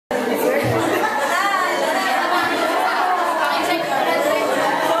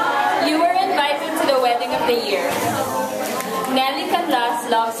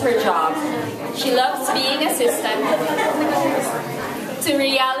assistant to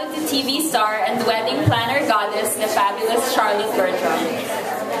reality TV star and wedding planner goddess, the fabulous Charlotte Bertram.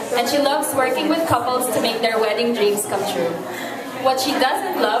 And she loves working with couples to make their wedding dreams come true. What she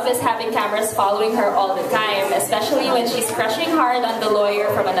doesn't love is having cameras following her all the time, especially when she's crushing hard on the lawyer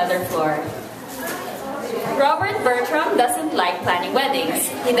from another floor. Robert Bertram doesn't like planning weddings.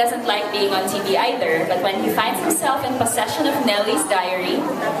 He doesn't like being on TV either, but when he finds himself in possession of Nellie's diary,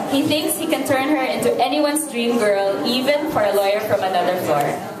 he thinks he can turn her into anyone's dream girl, even for a lawyer from another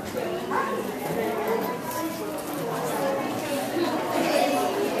floor.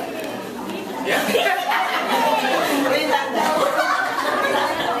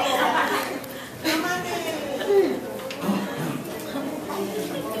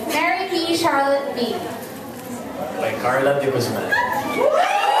 Marry me, Charlotte B. By Carla de Guzman.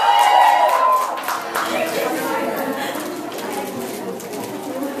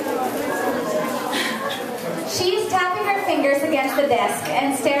 She's tapping her fingers against the desk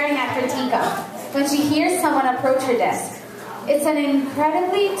and staring at her teacup when she hears someone approach her desk. It's an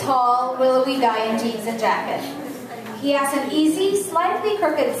incredibly tall, willowy guy in jeans and jacket. He has an easy, slightly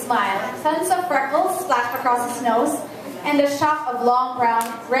crooked smile, tons of freckles splashed across his nose, and a shock of long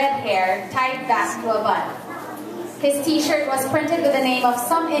brown, red hair tied back to a bun. His t-shirt was printed with the name of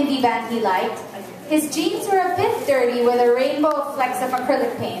some indie band he liked. His jeans were a bit dirty with a rainbow of flecks of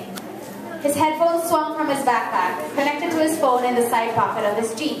acrylic paint. His headphones swung from his backpack, connected to his phone in the side pocket of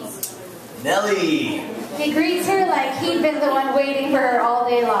his jeans. Nellie! He greets her like he'd been the one waiting for her all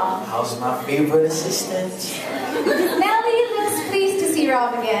day long. How's my favorite assistant? Nellie looks pleased to see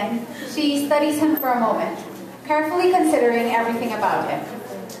Rob again. She studies him for a moment, carefully considering everything about him.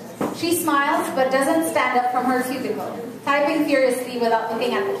 She smiles, but doesn't stand up from her cubicle, typing furiously without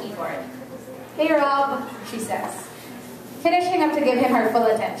looking at the keyboard. "Hey, Rob," she says, finishing up to give him her full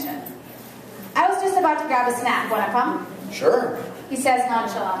attention. "I was just about to grab a snack. Wanna come?" Sure. He says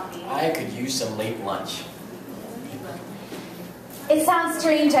nonchalantly. I could use some late lunch. It sounds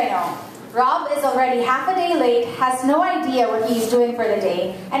strange, I know. Rob is already half a day late, has no idea what he's doing for the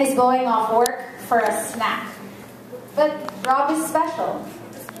day, and is going off work for a snack. But Rob is special.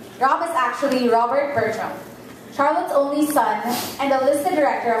 Rob is actually Robert Bertram, Charlotte's only son and a listed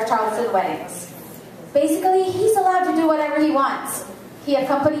director of Charleston weddings. Basically, he's allowed to do whatever he wants. He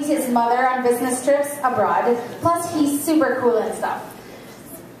accompanies his mother on business trips abroad, plus he's super cool and stuff.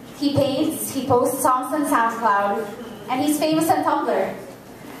 He paints, he posts songs on SoundCloud, and he's famous on Tumblr.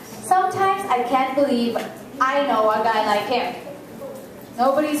 Sometimes I can't believe I know a guy like him.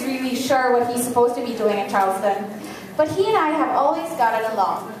 Nobody's really sure what he's supposed to be doing in Charleston, but he and I have always gotten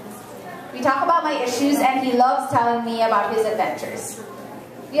along. We talk about my issues, and he loves telling me about his adventures.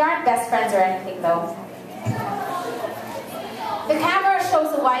 We aren't best friends or anything, though. The camera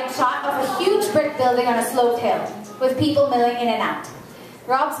shows a wide shot of a huge brick building on a sloped hill, with people milling in and out.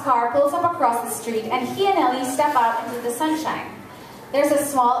 Rob's car pulls up across the street, and he and Ellie step out into the sunshine. There's a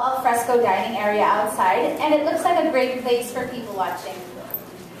small alfresco dining area outside, and it looks like a great place for people watching.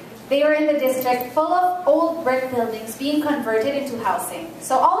 They were in the district full of old brick buildings being converted into housing.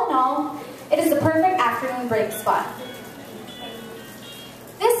 So all in all, it is the perfect afternoon break spot.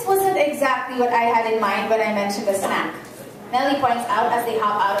 This wasn't exactly what I had in mind when I mentioned a snack, Nellie points out as they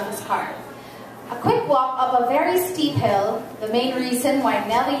hop out of his car. A quick walk up a very steep hill, the main reason why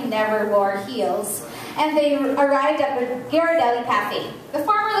Nellie never wore heels, and they arrived at the Ghirardelli Cafe, the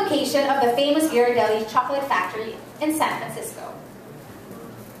former location of the famous Ghirardelli chocolate factory in San Francisco.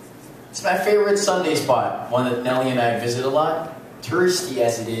 It's my favorite Sunday spot, one that Nellie and I visit a lot. Touristy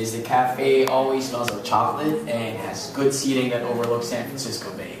as it is, the cafe always smells of chocolate and has good seating that overlooks San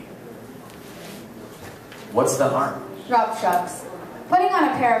Francisco Bay. What's the harm? Rob shrugs, putting on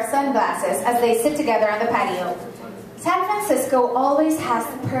a pair of sunglasses as they sit together on the patio. San Francisco always has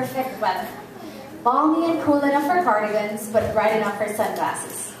the perfect weather. Balmy and cool enough for cardigans, but bright enough for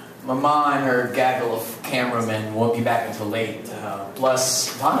sunglasses. Mama and her gaggle of cameramen won't be back until late.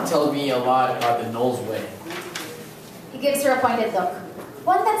 Plus, Mama told me a lot about the Knowles wedding. He gives her a pointed look,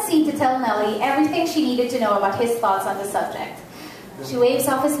 one that seemed to tell Nellie everything she needed to know about his thoughts on the subject. She waves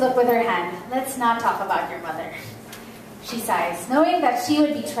off his look with her hand. "Let's not talk about your mother." She sighs, knowing that she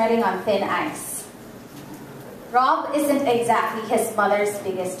would be treading on thin ice. Rob isn't exactly his mother's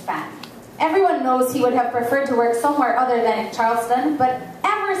biggest fan. Everyone knows he would have preferred to work somewhere other than in Charleston, but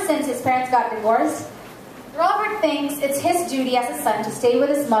ever since his parents got divorced, Robert thinks it's his duty as a son to stay with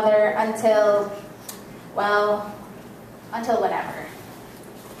his mother until, well, until whenever.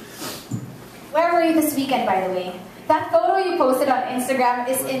 Where were you this weekend, by the way? That photo you posted on Instagram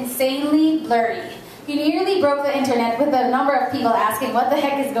is insanely blurry. You nearly broke the internet with the number of people asking what the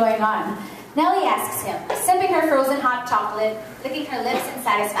heck is going on. Nellie asks him, sipping her frozen hot chocolate, licking her lips in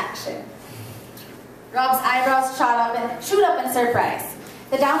satisfaction. Rob's eyebrows shoot up in surprise.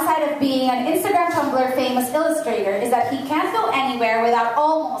 The downside of being an Instagram Tumblr famous illustrator is that he can't go anywhere without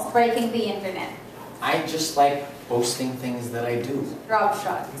almost breaking the internet. I just like posting things that I do. Rob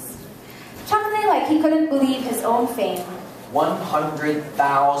shrugs, chuckling like he couldn't believe his own fame.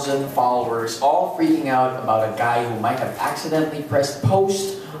 100,000 followers, all freaking out about a guy who might have accidentally pressed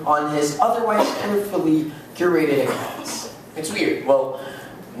post on his otherwise carefully curated accounts. It's weird. Well,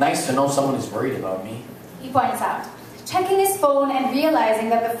 nice to know someone is worried about me. He points out, checking his phone and realizing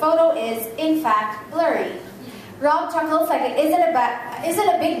that the photo is, in fact, blurry. Rob chuckles like it isn't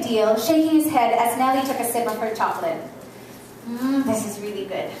a big deal, shaking his head as Nellie took a sip of her chocolate. This is really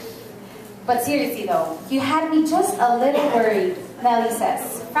good. But seriously though, you had me just a little worried, Nellie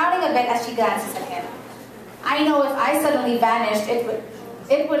says, frowning a bit as she glances at him. I know if I suddenly vanished, it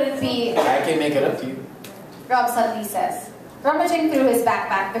wouldn't be... I can make it up to you. Rob suddenly says, rummaging through his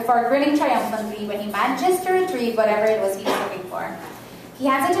backpack before grinning triumphantly when he manages to retrieve whatever it was he was looking for. He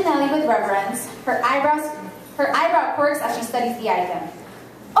hands it to Nellie with reverence, her eyebrow quirks as she studies the item.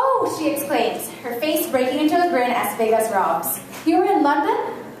 Oh, she exclaims, her face breaking into a grin as big as Rob's. You're in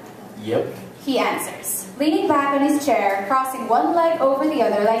London? Yep. He answers, leaning back on his chair, crossing one leg over the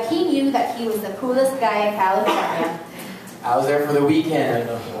other like he knew that he was the coolest guy in California. I was there for the weekend, and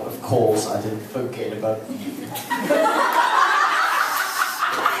of course I didn't forget about you.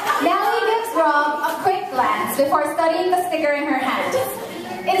 Nellie gives Rob a quick glance before studying the sticker in her hand.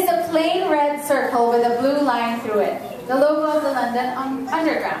 It is a plain red circle with a blue line through it, the logo of the London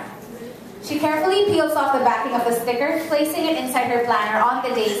Underground. She carefully peels off the backing of the sticker, placing it inside her planner on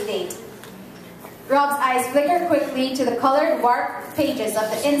the day's date. Rob's eyes flicker quickly to the colored warped pages of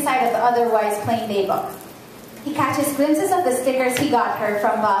the inside of the otherwise plain daybook. He catches glimpses of the stickers he got her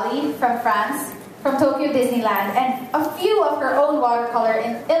from Bali, from France, from Tokyo Disneyland, and a few of her own watercolor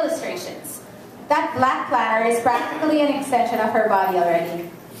illustrations. That black planner is practically an extension of her body already.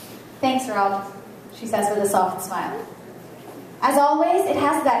 Thanks, Rob, she says with a soft smile. As always, it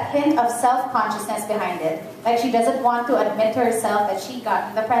has that hint of self-consciousness behind it, like she doesn't want to admit to herself that she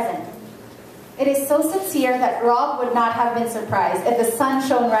got the present. It is so sincere that Rob would not have been surprised if the sun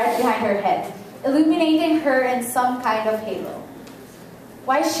shone right behind her head, illuminating her in some kind of halo.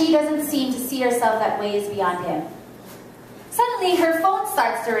 Why she doesn't seem to see herself that way is beyond him. Suddenly, her phone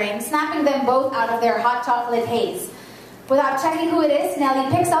starts to ring, snapping them both out of their hot chocolate haze. Without checking who it is, Nellie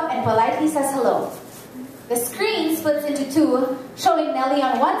picks up and politely says hello. The screen splits into two, showing Nellie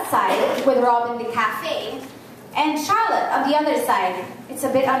on one side with Rob in the cafe, and Charlotte on the other side. It's a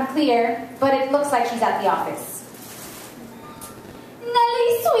bit unclear, but it looks like she's at the office.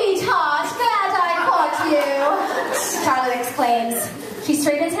 Nellie, sweetheart, glad I caught you, Charlotte exclaims. She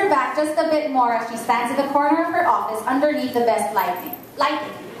straightens her back just a bit more as she stands in the corner of her office underneath the best lighting.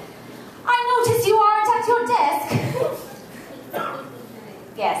 I noticed you aren't at your desk.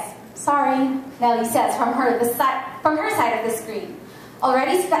 Yes, sorry, Nellie says from her side of the screen,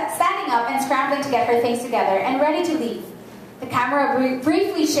 already standing up and scrambling to get her things together and ready to leave. The camera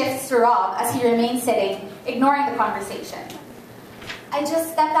briefly shifts to Rob as he remains sitting, ignoring the conversation. I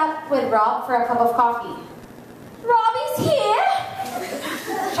just stepped out with Rob for a cup of coffee. Rob is here?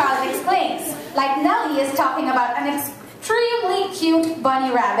 Charlotte exclaims, like Nellie is talking about an extremely cute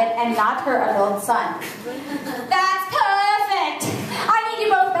bunny rabbit and not her adult son. That's perfect! I need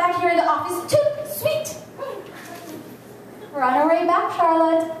you both back here in the office too. Sweet! We're on our way back,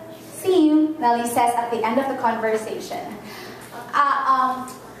 Charlotte. See you, Nellie says at the end of the conversation.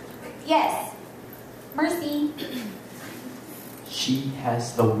 Yes. Mercy. She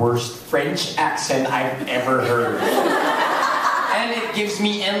has the worst French accent I've ever heard. And it gives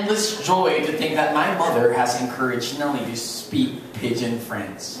me endless joy to think that my mother has encouraged Nellie to speak pidgin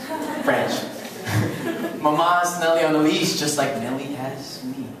French. Mama's Nellie on a leash, just like Nellie has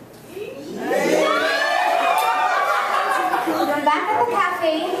me. Back at the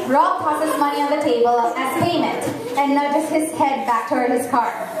cafe, Rob tosses money on the table as payment and nudges his head back toward his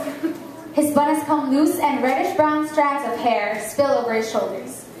car. His bun has come loose and reddish-brown strands of hair spill over his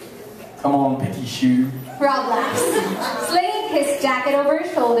shoulders. Come on, petit chou. Rob laughs, slinging his jacket over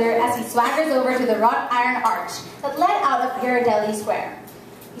his shoulder as he swaggers over to the wrought iron arch that led out of Ghirardelli Square.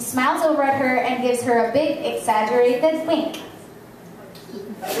 He smiles over at her and gives her a big, exaggerated wink.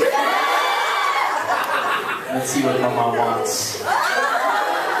 Let's see what Mama wants.